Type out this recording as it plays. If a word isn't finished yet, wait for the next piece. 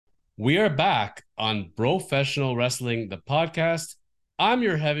We are back on Professional Wrestling, the podcast. I'm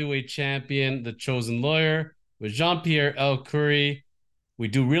your heavyweight champion, the chosen lawyer, with Jean Pierre El Curry. We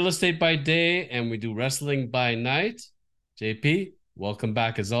do real estate by day and we do wrestling by night. JP, welcome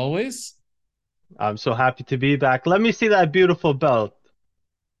back as always. I'm so happy to be back. Let me see that beautiful belt.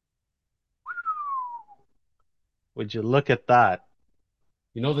 Would you look at that?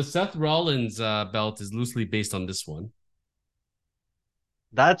 You know, the Seth Rollins belt is loosely based on this one.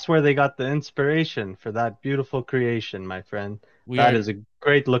 That's where they got the inspiration for that beautiful creation, my friend. We That are is a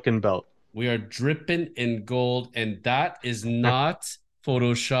great looking belt. we are dripping in gold, and that is not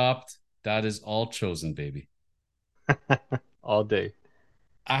photoshopped. That is all chosen, baby. All day.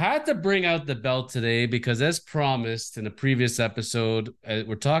 I had to bring out the belt today because, as promised in a previous episode,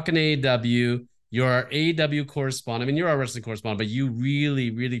 we're talking AEW. You're our AEW correspondent. I mean, you're our wrestling correspondent, but you really,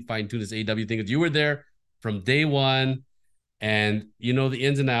 really fine tune this AEW thing. You were there from day one and you know the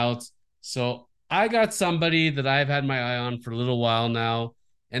ins and outs. So I got somebody that I've had my eye on for a little while now.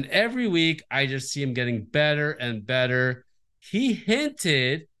 And every week I just see him getting better and better. He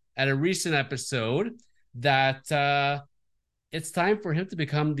hinted at a recent episode that it's time for him to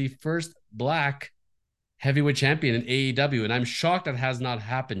become the first black heavyweight champion in AEW. And I'm shocked that has not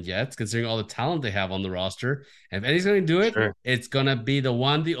happened yet, considering all the talent they have on the roster. And if anybody's going to do it, Sure. it's going to be the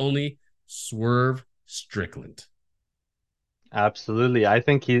one, the only Swerve Strickland. Absolutely. I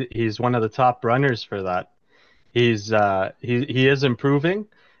think he's one of the top runners for that. He is improving.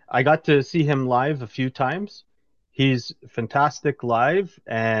 I got to see him live a few times. He's fantastic live,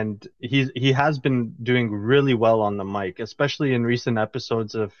 and he has been doing really well on the mic, especially in recent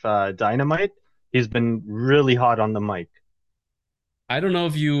episodes of Dynamite. He's been really hot on the mic. I don't know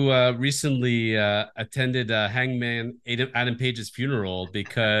if you recently attended Hangman Adam Page's funeral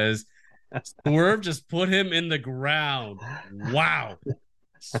because Swerve just put him in the ground. Wow.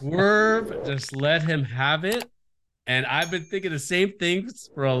 Swerve just let him have it. And I've been thinking the same things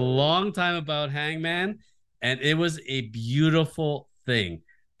for a long time about Hangman, and it was a beautiful thing.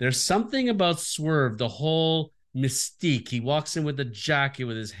 There's something about Swerve, the whole mystique. He walks in with the jacket,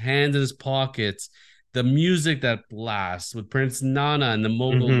 with his hands in his pockets, the music that blasts with Prince Nana and the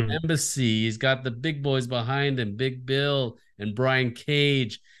Mogul Hmm. Embassy. He's got the big boys behind him, Big Bill and Brian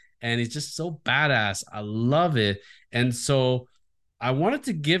Cage, and he's just so badass. I love it. And so I wanted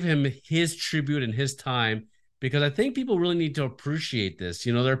to give him his tribute and his time because I think people really need to appreciate this.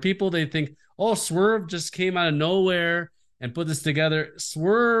 You know, there are people they think, oh, Swerve just came out of nowhere and put this together.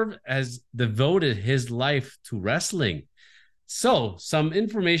 Swerve has devoted his life to wrestling. So, some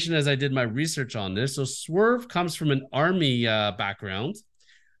information as I did my research on this. So, Swerve comes from an army background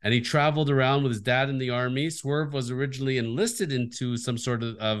and he traveled around with his dad in the army. Swerve was originally enlisted into some sort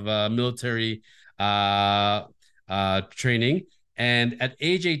of military uh, training. And at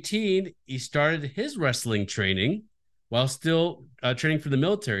age 18, he started his wrestling training while still training for the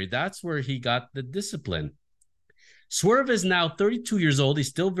military. That's where he got the discipline. Swerve is now 32 years old. He's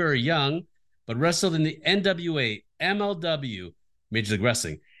still very young, but wrestled in the NWA, MLW, Major League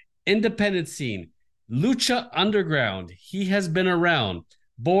Wrestling, independent scene, Lucha Underground. He has been around.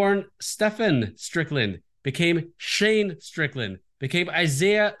 Born Stephen Strickland, became Shane Strickland, became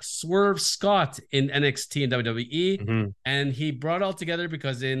Isaiah Swerve Scott in NXT and WWE. Hmm. And he brought it all together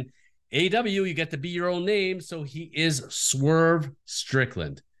because in AEW, you get to be your own name. So he is Swerve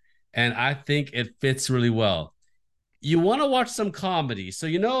Strickland. And I think it fits really well. You want to watch some comedy. So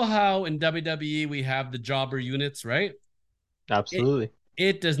you know how in WWE we have the jobber units, right? It Absolutely.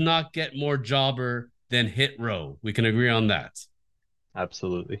 it does not get more jobber than Hit Row. We can agree on that.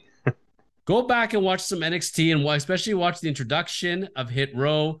 Absolutely. Go back and watch some NXT and especially watch the introduction of Hit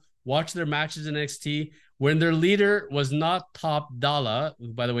Row. Watch their matches in NXT when their leader was not Top Dollar.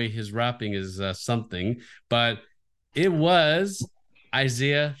 By the way, his rapping is something, but it was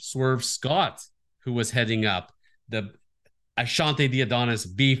Isaiah Swerve Scott who was heading up the Ashante the Adonis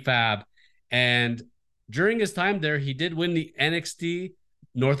B-Fab. And during his time there, he did win the NXT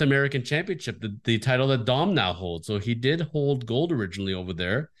North American Championship, the title that Dom now holds. So he did hold gold originally over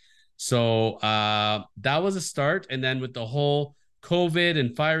there. So that was a start. And then with the whole COVID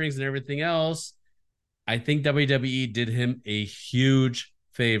and firings and everything else, I think WWE did him a huge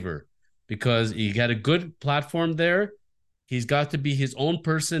favor because he got a good platform there. He's got to be his own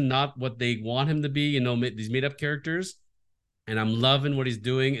person, not what they want him to be, you know, these made up characters. And I'm loving what he's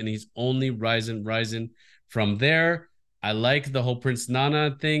doing, and he's only rising from there. I like the whole Prince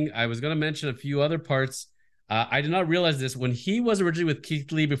Nana thing. I was going to mention a few other parts. I did not realize this when he was originally with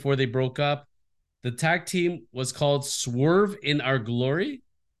Keith Lee before they broke up. The tag team was called Swerve in Our Glory.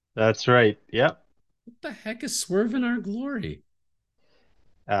 That's right. Yep. What the heck is Swerve in Our Glory?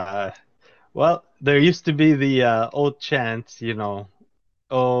 Uh, well, there used to be the old chants,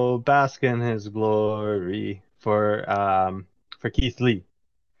 "Oh, bask in his glory" for Keith Lee,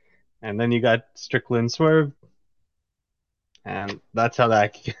 and then you got Strickland Swerve, and that's how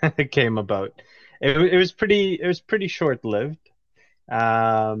that came about. It was pretty short-lived.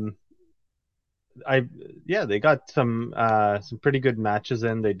 Um, I Yeah, they got some pretty good matches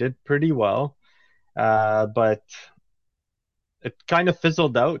in. They did pretty well, but it kind of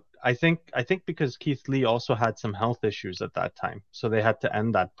fizzled out. I think because Keith Lee also had some health issues at that time, so they had to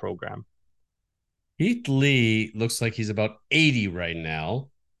end that program. Heath Lee looks like he's about 80 right now.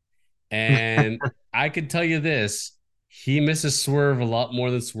 And I can tell you this, he misses Swerve a lot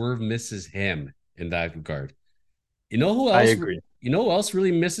more than Swerve misses him in that regard. You know who I else? agree. You know who else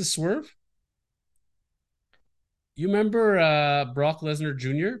really misses Swerve? You remember Brock Lesnar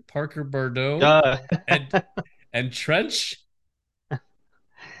Jr., Parker Bordeaux, Uh, and and Trench?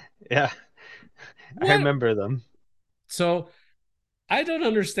 yeah, I What? remember them. So I don't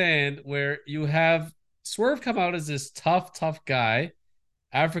understand where you have Swerve come out as this tough, tough guy,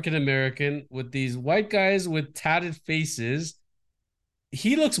 African American, with these white guys with tatted faces.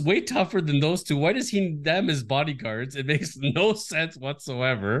 He looks way tougher than those two. Why does he need them as bodyguards? It makes no sense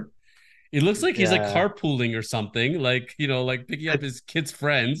whatsoever. It looks like he's like Yeah, carpooling or something, like like picking up it, his kids'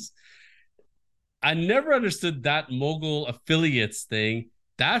 friends. I never understood that mogul affiliates thing.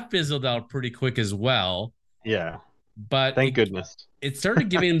 That fizzled out pretty quick as well. yeah. But Thank goodness. it started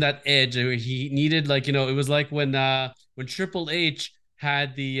giving him that edge. He needed like it was like when Triple H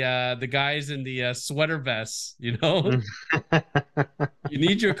had the guys in the sweater vests. You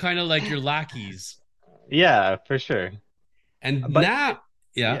need your kind of like your lackeys. Yeah, for sure. And But now,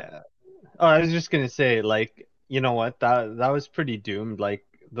 yeah. yeah. Oh, I was just gonna say, like, you know what? That was pretty doomed. Like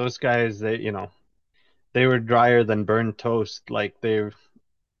those guys, they were drier than burned toast. Like they're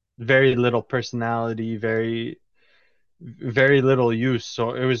very little personality, very little use.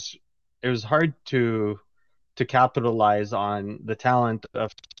 So it was hard to capitalize on the talent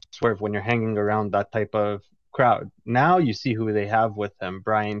of Swerve when you're hanging around that type of crowd. Now you see who they have with them: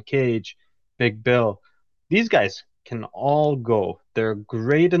 Brian Cage, Big Bill. These guys can all go. They're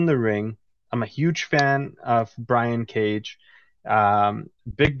great in the ring. I'm a huge fan of Brian Cage.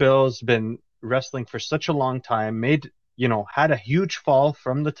 Big Bill's been wrestling for such a long time, had a huge fall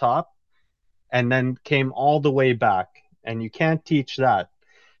from the top and then came all the way back. And you can't teach that.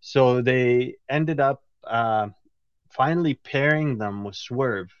 So they ended up finally pairing them with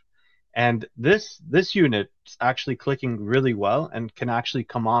Swerve. And this unit's actually clicking really well and can actually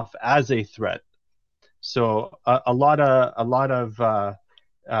come off as a threat. So a lot of uh,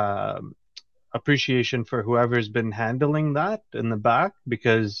 appreciation for whoever's been handling that in the back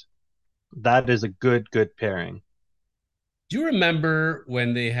because that is a good pairing. Do you remember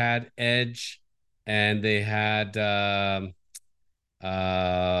when they had Edge and they had the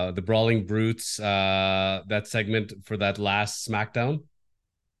Brawling Brutes that segment for that last SmackDown?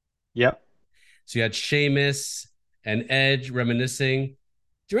 Yep. So you had Sheamus and Edge reminiscing.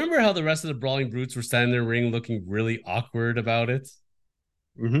 Do you remember how the rest of the Brawling Brutes were standing in the ring looking really awkward about it?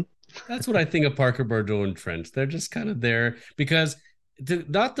 Hmm. That's what I think of Parker Bordeaux and Trent. They're just kind of there because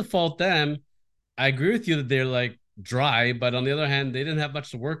not to fault them, I agree with you that they're like dry, but on the other hand, they didn't have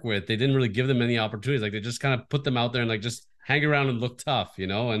much to work with. They didn't really give them any opportunities. Like they just kind of put them out there and like just hang around and look tough,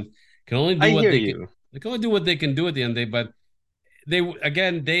 and can only do I what hear they can. you. They can only do what they can do at the end of the day. But they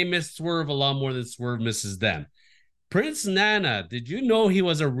again they miss Swerve a lot more than Swerve misses them. Prince Nana, did you know he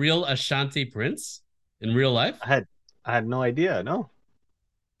was a real Ashanti prince in real life? I had I had no idea. No.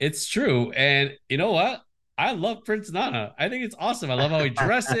 It's true. And you know what? I love Prince Nana. I think it's awesome. I love how he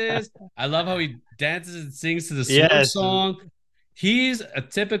dresses. I love how he dances and sings to the Swerve Yes. song. He's a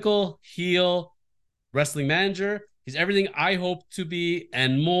typical heel wrestling manager. He's everything I hope to be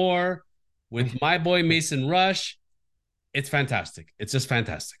and more with my boy Mason Rush. It's fantastic. It's just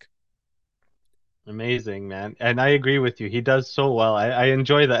fantastic. Amazing, man. And I agree with you. He does so well. I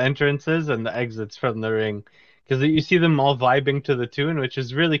enjoy the entrances and the exits from the ring because you see them all vibing to the tune, which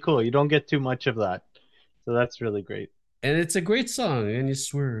is really cool. You don't get too much of that. So that's really great. And it's a great song. And you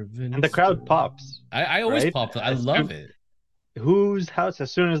swerve and And you the crowd swerve. pops, I always right? pop. I love it. Whose house,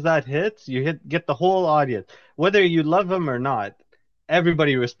 as soon as that hits, get the whole audience. Whether you love them or not,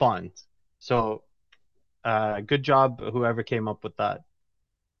 everybody responds. So good job, whoever came up with that.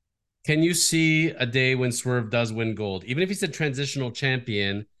 Can you see a day when Swerve does win gold, even if he's a transitional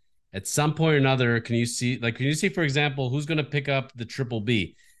champion? At some point or another, can you see, for example, who's going to pick up the Triple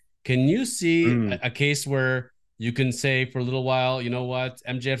B? Can you see Mm. a case where you can say for a little while, you know what,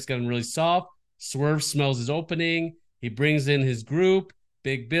 MJF's gotten really soft. Swerve smells his opening. He brings in his group.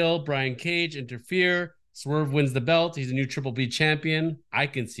 Big Bill, Brian Cage interfere. Swerve wins the belt. He's a new Triple B champion. I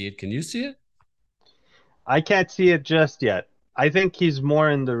can see it. Can you see it? I can't see it just yet. I think he's more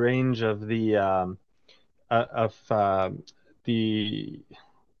in the range of the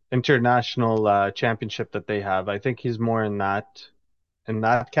international championship that they have. I think he's more in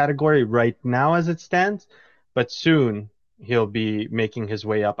that category right now as it stands, but soon he'll be making his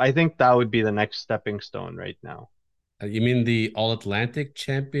way up. I think that would be the next stepping stone right now. You mean the All Atlantic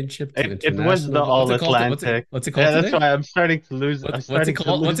Championship to It was the international? What's All it called? Atlantic. What's it called Yeah, that's today? why I'm starting to lose. I'm What's it starting to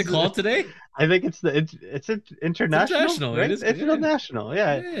called? What's it lose. called today? I think it's It's international, international. It right? is. It's Yeah, international,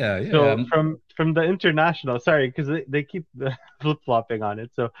 yeah. yeah, yeah. So from the international, sorry, because they keep flip-flopping on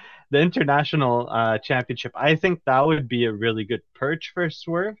it. So the international championship, I think that would be a really good perch for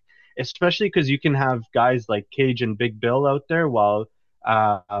Swerve, especially because you can have guys like Cage and Big Bill out there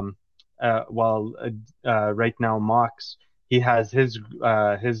um while right now Mox he has his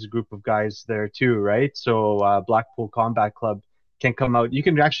group of guys there too, right? So Blackpool Combat Club can come out. You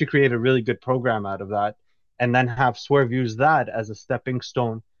can actually create a really good program out of that, and then have Swerve use that as a stepping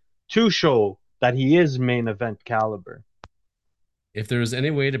stone to show that he is main event caliber. If there was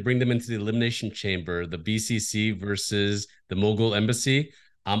any way to bring them into the elimination chamber, the BCC versus the Mogul Embassy,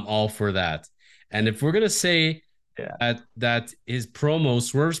 I'm all for that. And if we're gonna say Yeah. that his promo,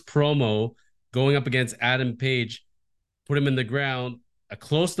 Swerve's promo, going up against Adam Page, put him in the ground. A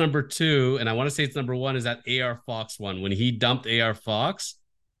close number two, and I want to say it's number one, is that AR Fox one when he dumped AR Fox.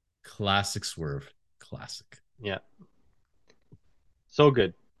 Classic Swerve, classic. Yeah. So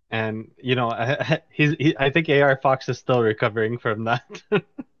good. And I think AR Fox is still recovering from that. He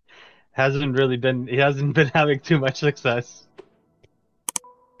hasn't been having too much success.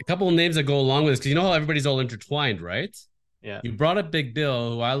 A couple of names that go along with this because you know how everybody's all intertwined, right? Yeah. You brought up Big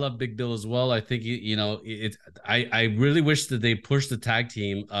Bill, who I love Big Bill as well. I think it. I really wish that they pushed the tag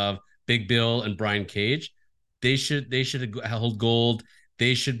team of Big Bill and Brian Cage. They should hold gold.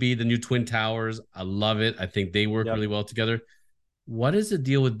 They should be the new Twin Towers. I love it. I think they work Yep. really well together. What is the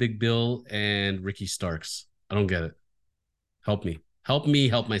deal with Big Bill and Ricky Starks? I don't get it. Help me. Help me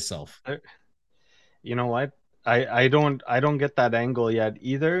help myself. You know what? I don't get that angle yet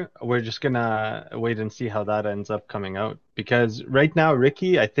either. We're just gonna wait and see how that ends up coming out because right now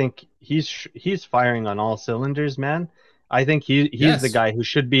Ricky, I think he's firing on all cylinders, man. I think he's the Yes. guy who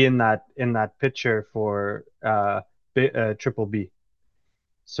should be in that picture for Triple B.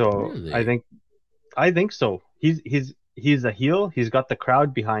 So Really? I think so. He's a heel. He's got the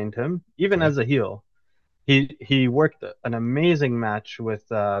crowd behind him, even Okay. as a heel. He worked an amazing match with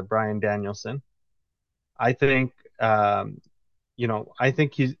Brian Danielson. I think I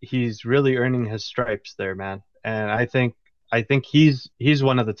think he's really earning his stripes there, man. And I think he's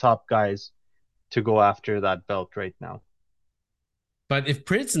one of the top guys to go after that belt right now. But if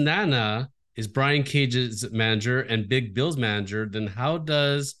Prince Nana is Brian Cage's manager and Big Bill's manager, then how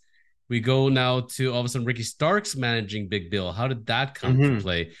does we go now to all of a sudden Ricky Starks managing Big Bill? How did that come to Hmm.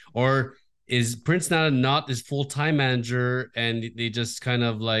 play? Or is Prince Nana not his full time manager and they just kind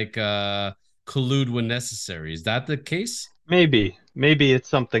of like collude when necessary? Is that the case? Maybe it's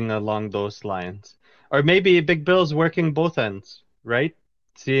something along those lines, or maybe Big Bill's working both ends, right?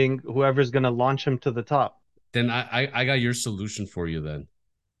 Seeing whoever's gonna launch him to the top. Then I got your solution for you then,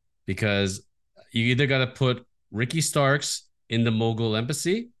 because you either got to put Ricky Starks in the Mogul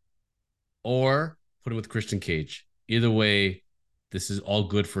Embassy or put him with Christian Cage. Either way, this is all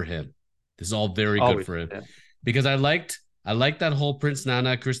good for him. This is all very good Always, for him yeah, because I liked that whole Prince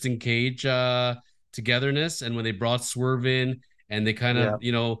Nana Christian Cage togetherness, and when they brought Swerve in and they kind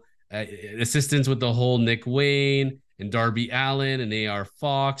yeah. of assistance with the whole Nick Wayne and Darby Allen and AR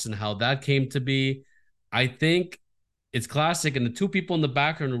Fox and how that came to be. I think it's classic, and the two people in the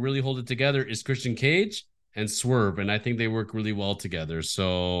background who really hold it together is Christian Cage and Swerve, and I think they work really well together.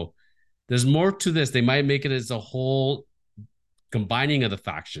 So there's more to this. They might make it as a whole combining of the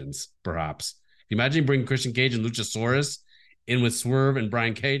factions, perhaps. Can you imagine bringing Christian Cage and Luchasaurus in with Swerve and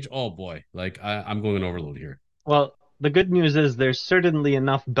Brian Cage? Oh boy, like I'm going overload here. Well, the good news is there's certainly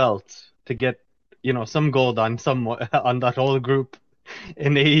enough belts to get, some gold on some on that whole group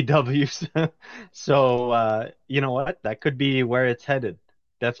in AEW. So, you know what? That could be where it's headed.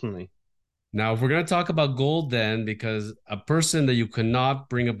 Definitely. Now, if we're going to talk about gold, then because a person that you cannot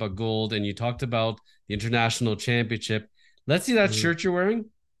bring up a gold, and you talked about the international championship, let's see that Mm. shirt you're wearing.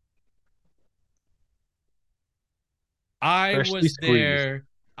 I Freshly was squeezed. there.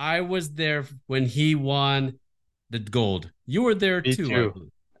 I was there when he won the gold. You were there Me too, I too.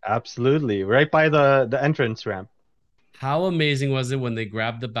 believe. Absolutely. Right by the entrance ramp. How amazing was it when they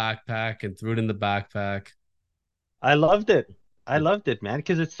grabbed the backpack and threw it in the backpack? I loved it. I loved it, man,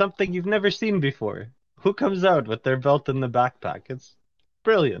 because it's something you've never seen before. Who comes out with their belt in the backpack? It's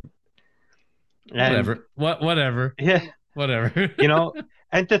brilliant. And Whatever. Whatever. yeah, Whatever. you know,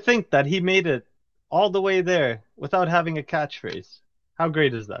 and to think that he made it all the way there without having a catchphrase. How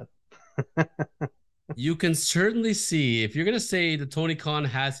great is that? You can certainly see if you're gonna say that Tony Khan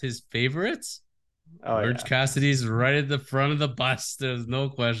has his favorites, Oh Orange yeah, Cassidy's right at the front of the bus. There's no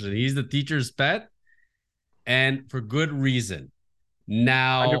question. He's the teacher's pet, and for good reason.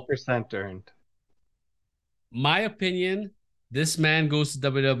 Now, 100% earned. my opinion, this man goes to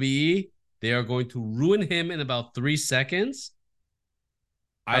WWE. They are going to ruin him in about 3 seconds.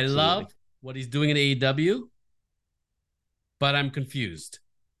 I Absolutely. love what he's doing in AEW, but I'm confused.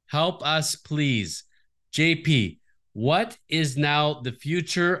 Help us, please. JP, what is now the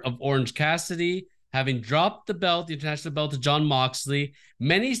future of Orange Cassidy? Having dropped the belt, the international belt to John Moxley,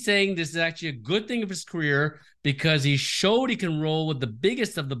 many saying this is actually a good thing of his career because he showed he can roll with the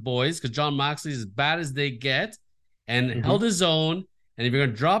biggest of the boys because John Moxley is as bad as they get and Hmm. held his own. And if you're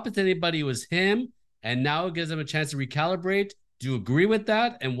going to drop it to anybody, it was him. And now it gives him a chance to recalibrate. Do you agree with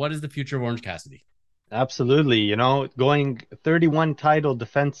that? And what is the future of Orange Cassidy? Absolutely. Going 31 title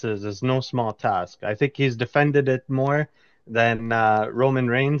defenses is no small task. I think he's defended it more than Roman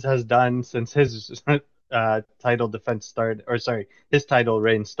Reigns has done since his title defense started, or sorry, his title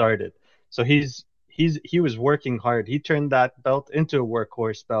reign started. So he was working hard. He turned that belt into a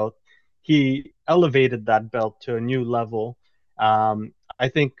workhorse belt. He elevated that belt to a new level. I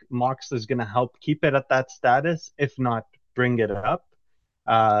think Mox is going to help keep it at that status, if not bring it up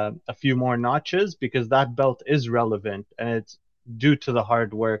a few more notches because that belt is relevant and it's due to the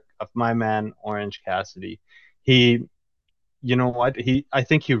hard work of my man Orange Cassidy. He, you know what? I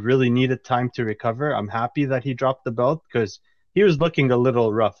think he really needed time to recover. I'm happy that he dropped the belt because he was looking a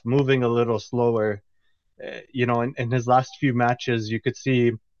little rough, moving a little slower. In his last few matches, you could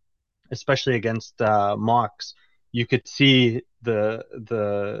see, especially against Mox, you could see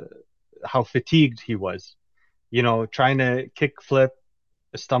the how fatigued he was. Trying to kick flip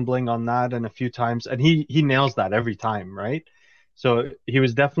stumbling on that and a few times, and he nails that every time, right? So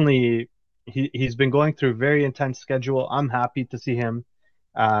he's been going through a very intense schedule. I'm happy to see him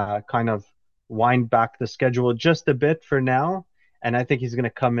kind of wind back the schedule just a bit for now, and I think he's going to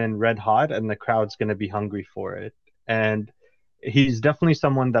come in red hot, and the crowd's going to be hungry for it. And he's definitely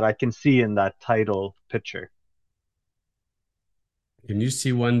someone that I can see in that title picture. Can you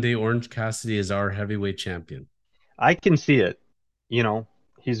see one day Orange Cassidy as our heavyweight champion? I can see it. You know,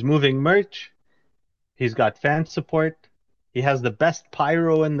 he's moving merch. He's got fan support. He has the best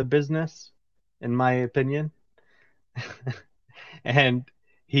pyro in the business, in my opinion. And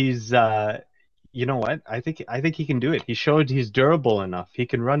he's you know what? I think he can do it. He showed he's durable enough. He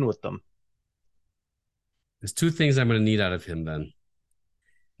can run with them. There's two things I'm going to need out of him then.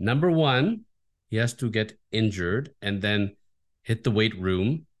 Number one, he has to get injured and then hit the weight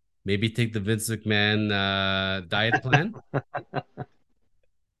room, maybe take the Vince McMahon diet plan,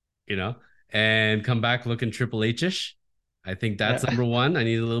 you know, and come back looking Triple H-ish. I think that's Yeah. number one. I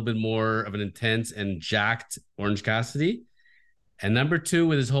need a little bit more of an intense and jacked Orange Cassidy. And number two,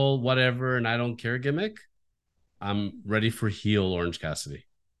 with his whole whatever and I don't care gimmick, I'm ready for heel Orange Cassidy.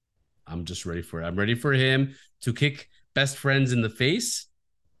 I'm just ready for it. I'm ready for him to kick best friends in the face,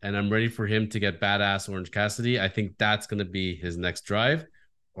 and I'm ready for him to get badass Orange Cassidy. I think that's going to be his next drive.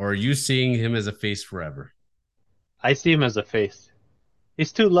 Or are you seeing him as a face forever? I see him as a face.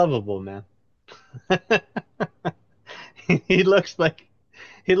 He's too lovable, man. he looks like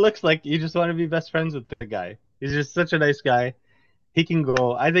he looks like you just want to be best friends with the guy. He's just such a nice guy. He can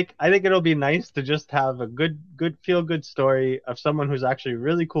go. I think it'll be nice to just have a good feel good story of someone who's actually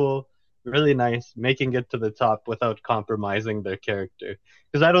really cool, really nice, making it to the top without compromising their character.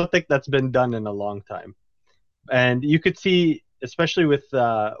 Because I don't think that's been done in a long time. And you could see, especially with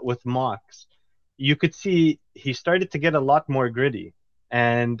Mox, you could see he started to get a lot more gritty.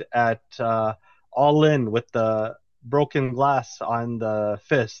 And at All In with the broken glass on the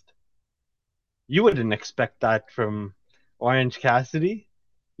fist, you wouldn't expect that from Orange Cassidy.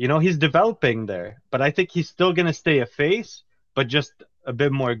 He's developing there, but I think he's still going to stay a face, but just a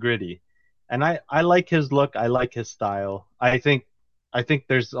bit more gritty. And I like his look. I like his style. I think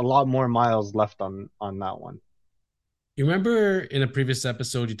there's a lot more miles left on that one. You remember in a previous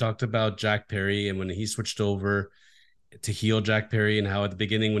episode, you talked about Jack Perry and when he switched over to heel Jack Perry and how at the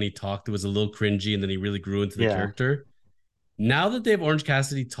beginning when he talked, it was a little cringy and then he really grew into the Yeah, character. Now that they have Orange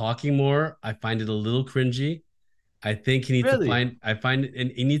Cassidy talking more, I find it a little cringy. I think he needs to really. find, I find,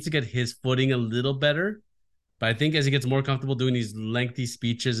 and he needs to get his footing a little better. But I think as he gets more comfortable doing these lengthy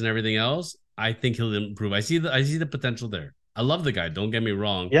speeches and everything else, I think he'll improve. I see the potential there. I love the guy, don't get me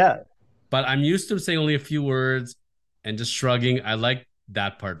wrong, Yeah, but I'm used to him saying only a few words and just shrugging. I like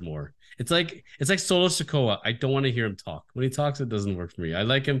that part more. It's like Solo Sokoa. I don't want to hear him talk. When he talks, it doesn't work for me. I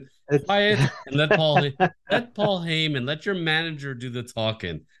like him it's quiet and let Paul Heyman, let your manager do the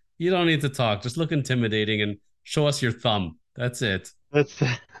talking. You don't need to talk. Just look intimidating and show us your thumb. That's it. that's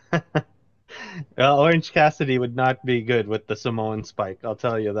well, Orange Cassidy would not be good with the Samoan spike. I'll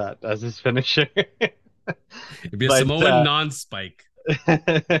tell you that as his finisher. It'd be a But Samoan non-spike.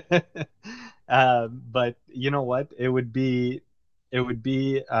 but you know what? It would be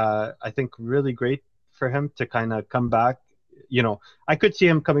I think really great for him to kind of come back. You know, I could see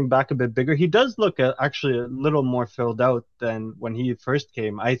him coming back a bit bigger. He does look actually a little more filled out than when he first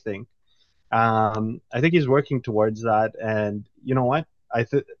came, I think. I think he's working towards that, and you know what? I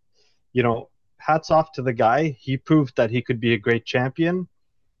think you know, hats off to the guy. He proved that he could be a great champion.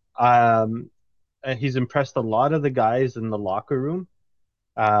 Um, and he's impressed a lot of the guys in the locker room.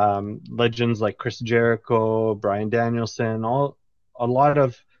 Legends like Chris Jericho, Brian Danielson, all a lot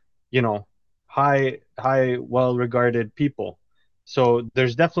of, you know, high, well-regarded people. So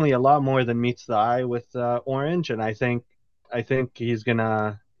there's definitely a lot more than meets the eye with Orange, and I think he's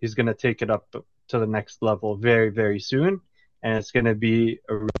gonna take it up to the next level very, very soon, and it's gonna be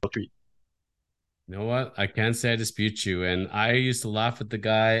a real treat. You know what? I can't say I dispute you. And I used to laugh at the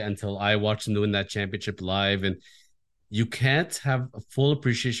guy until I watched him doing that championship live. And you can't have a full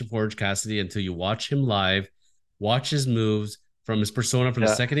appreciation for Orange Cassidy until you watch him live, watch his moves from his persona from the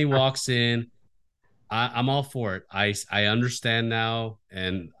Yeah. second he walks in. I'm all for it. I understand now,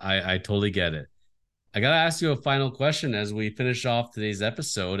 and I totally get it. I gotta ask you a final question as we finish off today's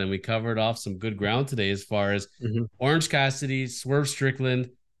episode, and we covered off some good ground today as far as Mhm. Orange Cassidy, Swerve Strickland,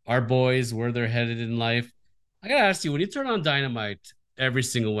 our boys, where they're headed in life. I gotta ask you, when you turn on Dynamite every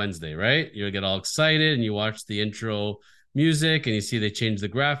single Wednesday, right? You get all excited and you watch the intro music and you see they changed the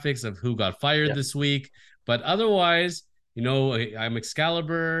graphics of who got fired Yeah. this week. But otherwise, I'm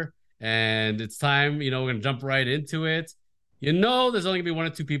Excalibur and it's time, we're gonna jump right into it. There's only gonna be one or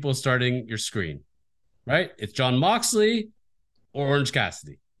two people starting your screen, right? It's John Moxley or Orange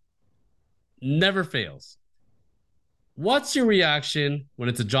Cassidy. Never fails. What's your reaction when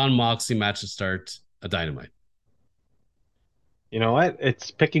it's a John Moxley match to start a Dynamite? You know what?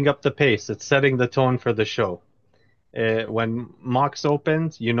 It's picking up the pace. It's setting the tone for the show. When Mox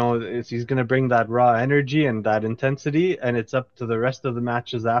opens, he's going to bring that raw energy and that intensity, and it's up to the rest of the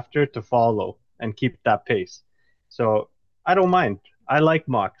matches after to follow and keep that pace. So I don't mind. I like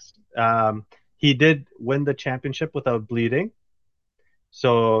Mox. He did win the championship without bleeding.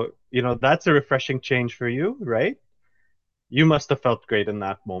 So, that's a refreshing change for you, right? You must have felt great in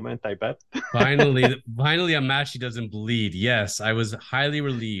that moment, I bet. Finally, a match he doesn't bleed. Yes, I was highly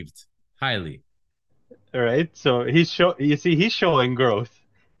relieved. Highly. All right. So he's showing growth.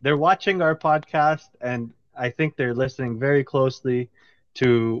 They're watching our podcast, and I think they're listening very closely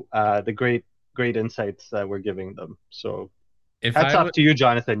to the great insights that we're giving them. So If hats I off would, to you,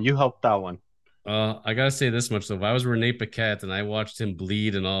 Jonathan. You helped that one. I gotta say this much though. If I was Renee Paquette and I watched him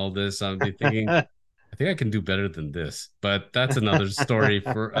bleed and all this, I'd be thinking, I think I can do better than this. But that's another story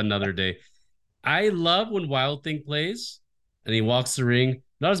for another day. I love when Wild Thing plays and he walks the ring.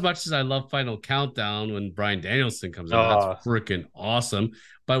 Not as much as I love Final Countdown when Brian Danielson comes in. That's Oh, freaking awesome.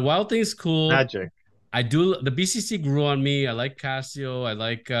 But Wild Thing's cool. magic. I do the BCC grew on me. I like Casio. I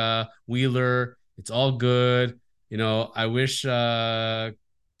like Wheeler. It's all good. I wish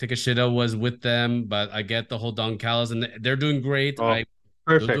Takeshita was with them, but I get the whole Don Callis and they're doing great. Oh, They're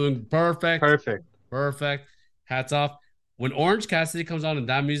perfect. doing perfect, Perfect. perfect. Hats off. When Orange Cassidy comes on and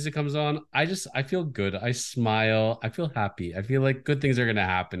that music comes on, I feel good. I smile. I feel happy. I feel like good things are gonna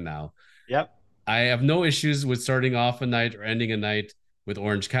happen now. Yep. I have no issues with starting off a night or ending a night with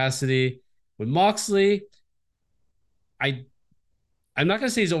Orange Cassidy. With Moxley, I I'm not gonna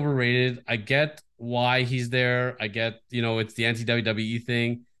say he's overrated. I get why he's there. I get, it's the anti WWE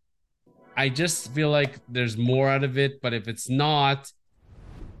thing. I just feel like there's more out of it, but if it's not,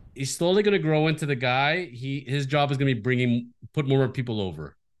 he's slowly going to grow into the guy. His job is going to be put more people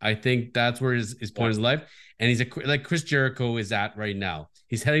over. I think that's where his point Yeah. in his life, and he's like Chris Jericho is at right now.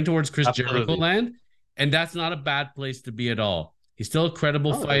 He's heading towards Chris Jericho Absolutely. land, and that's not a bad place to be at all. He's still a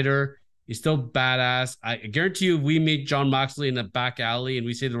credible Oh, it's fighter. He's still badass. I guarantee you, if we meet John Moxley in the back alley and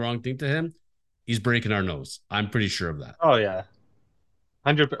we say the wrong thing to him, he's breaking our nose. I'm pretty sure of that. oh yeah.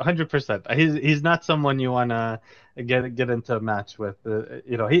 100%. He's not someone you want to get into a match with.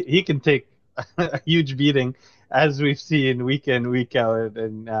 He can take a huge beating, as we've seen week in week out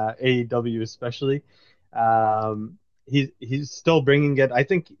in AEW especially. He's still bringing it. I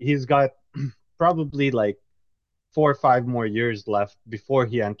think he's got probably like 4 or 5 more years left before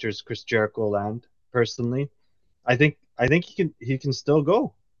he enters Chris Jericho land. Personally, I think he can still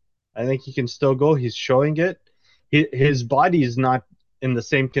go. I think he can still go. He's showing it. His body is not in the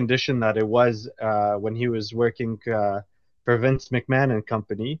same condition that it was when he was working for Vince McMahon and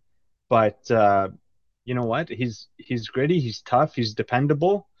company. But you know what? He's gritty. He's tough. He's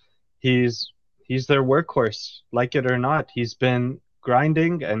dependable. He's he's their workhorse, like it or not. He's been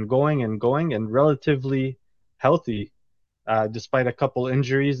grinding and going and relatively healthy, despite a couple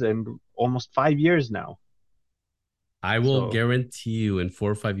injuries and almost 5 years now. I will So, guarantee you in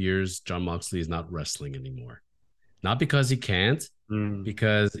 4 or 5 years, John Moxley is not wrestling anymore. Not because he can't, mm,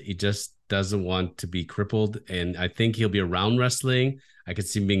 because he just doesn't want to be crippled. And I think he'll be around wrestling. I could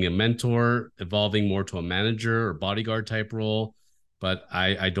see him being a mentor, evolving more to a manager or bodyguard type role. But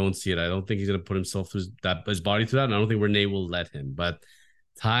I don't see it. I don't think he's going to put himself through that, his body through that. And I don't think Renee will let him. But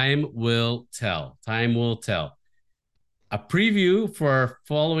time will tell. Time will tell. A preview for our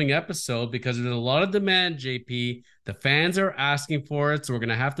following episode because there's a lot of demand, JP. The fans are asking for it, so we're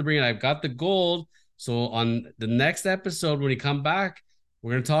gonna have to bring it. I've got the gold. So on the next episode, when you come back,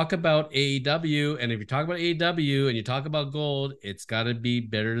 we're gonna talk about AEW. And if you talk about AEW and you talk about gold, it's gotta be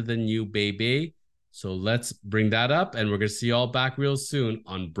better than you, baby. So let's bring that up, and we're gonna see you all back real soon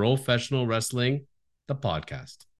on Professional Wrestling, the podcast.